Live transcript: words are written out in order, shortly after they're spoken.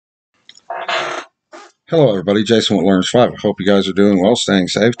Hello, everybody. Jason with Learns 5. I hope you guys are doing well, staying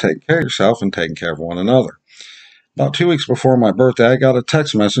safe, taking care of yourself, and taking care of one another. About 2 weeks before my birthday, I got a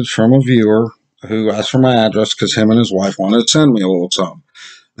text message from a viewer who asked for my address because him and his wife wanted to send me a little something.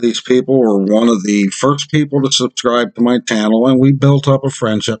 These people were one of the first people to subscribe to my channel, and we built up a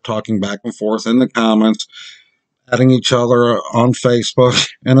friendship talking back and forth in the comments, adding each other on Facebook,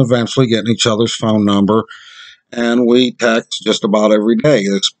 and eventually getting each other's phone number. And we text just about every day.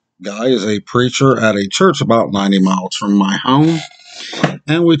 This guy is a preacher at a church about 90 miles from my home,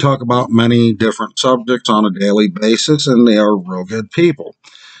 and we talk about many different subjects on a daily basis, and they are real good people.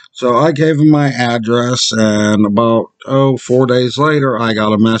 So I gave him my address, and about 4 days later, I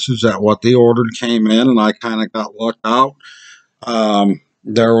got a message that what they ordered came in, and I kind of got lucked out.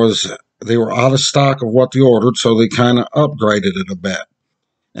 They were out of stock of what they ordered, so they kind of upgraded it a bit.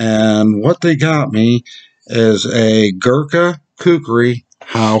 And what they got me is a Kukri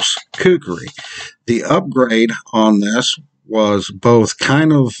House Kukri. The upgrade on this was both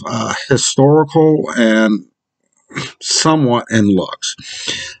kind of historical and somewhat in looks.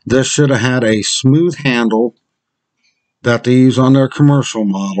 This should have had a smooth handle that they use on their commercial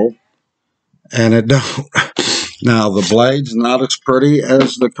model, and it don't. Now, the blade's not as pretty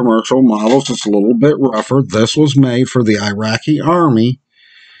as the commercial models. It's a little bit rougher. This was made for the Iraqi army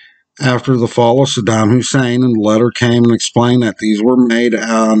after the fall of Saddam Hussein, and the letter came and explained that these were made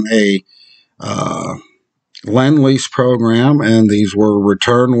on a Lend-Lease program, and these were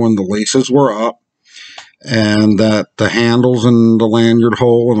returned when the leases were up, and that the handles and the lanyard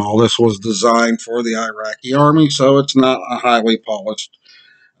hole and all this was designed for the Iraqi army, so it's not a highly polished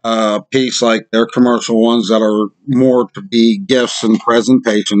piece like their commercial ones that are more to be gifts and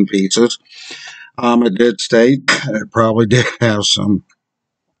presentation pieces. It did state it probably did have some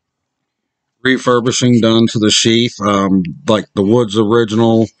refurbishing done to the sheath, like the wood's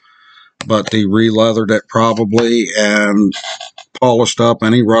original, but they re-leathered it probably and polished up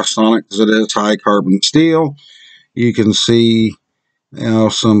any rust on it because it is high carbon steel. You can see,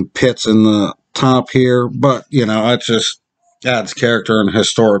 some pits in the top here, but it just adds character and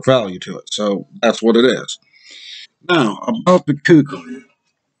historic value to it. So that's what it is. Now, about the Kukri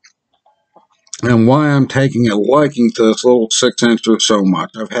and why I'm taking a liking to this little 6-incher so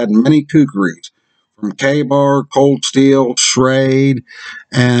much. I've had many Kukris from K-Bar, Cold Steel, Schrade,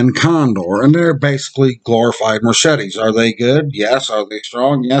 and Condor, and they're basically glorified machetes. Are they good? Yes. Are they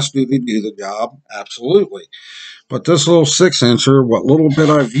strong? Yes. Do they do the job? Absolutely. But this little 6-incher, what little bit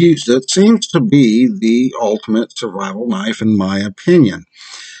I've used it, seems to be the ultimate survival knife in my opinion.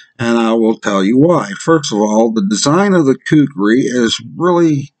 And I will tell you why. First of all, the design of the Kukri is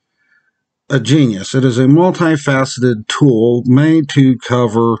really a genius. It is a multifaceted tool made to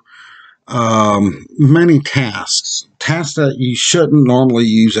cover many tasks that you shouldn't normally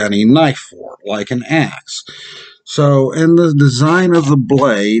use any knife for, like an axe. So in the design of the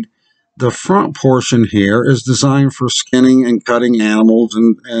blade, the front portion here is designed for skinning and cutting animals,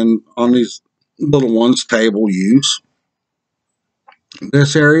 and on these little ones, table use.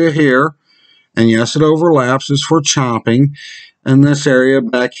 This area here, and yes, it overlaps, is for chopping, and this area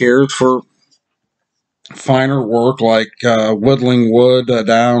back here is for finer work like whittling wood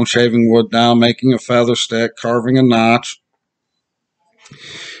down, shaving wood down, making a feather stick, carving a notch.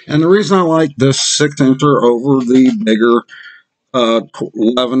 And the reason I like this 6-incher over the bigger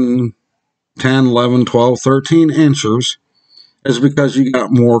 11, 10, 11, 12, 13 inches is because you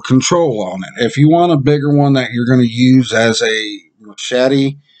got more control on it. If you want a bigger one that you're going to use as a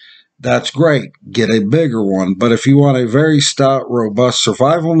machete, that's great. Get a bigger one. But if you want a very stout, robust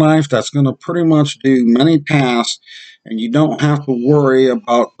survival knife that's going to pretty much do many tasks, and you don't have to worry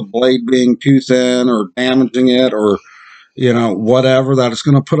about the blade being too thin or damaging it or, whatever, that it's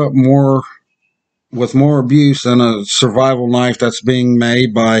going to put up more with more abuse than a survival knife that's being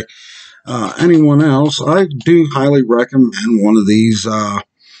made by anyone else, I do highly recommend one of these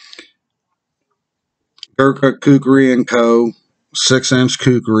GK&CO 6-inch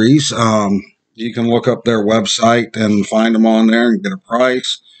Kukris. You can look up their website and find them on there and get a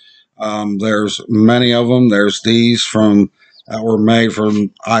price. There's many of them. There's these that were made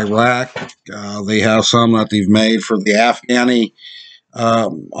from Iraq. They have some that they've made for the Afghani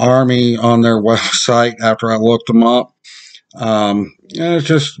army on their website after I looked them up. It's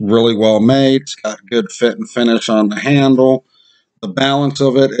just really well made. It's got good fit and finish on the handle. The balance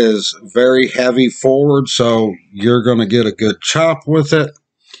of it is very heavy forward, so you're going to get a good chop with it.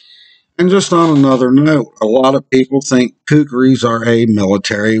 And just on another note, a lot of people think kukris are a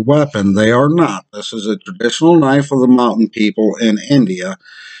military weapon. They are not. This is a traditional knife of the mountain people in India,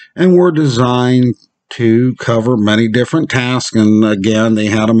 and were designed to cover many different tasks. And again, they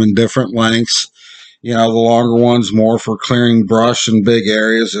had them in different lengths You know, the longer one's more for clearing brush in big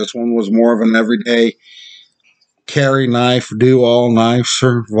areas. This one was more of an everyday carry knife, do all knife,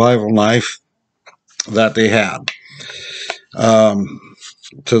 survival knife that they had.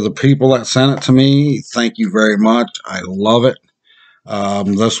 To the people that sent it to me, thank you very much. I love it.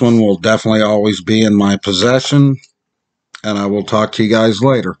 This one will definitely always be in my possession, and I will talk to you guys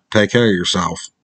later. Take care of yourself.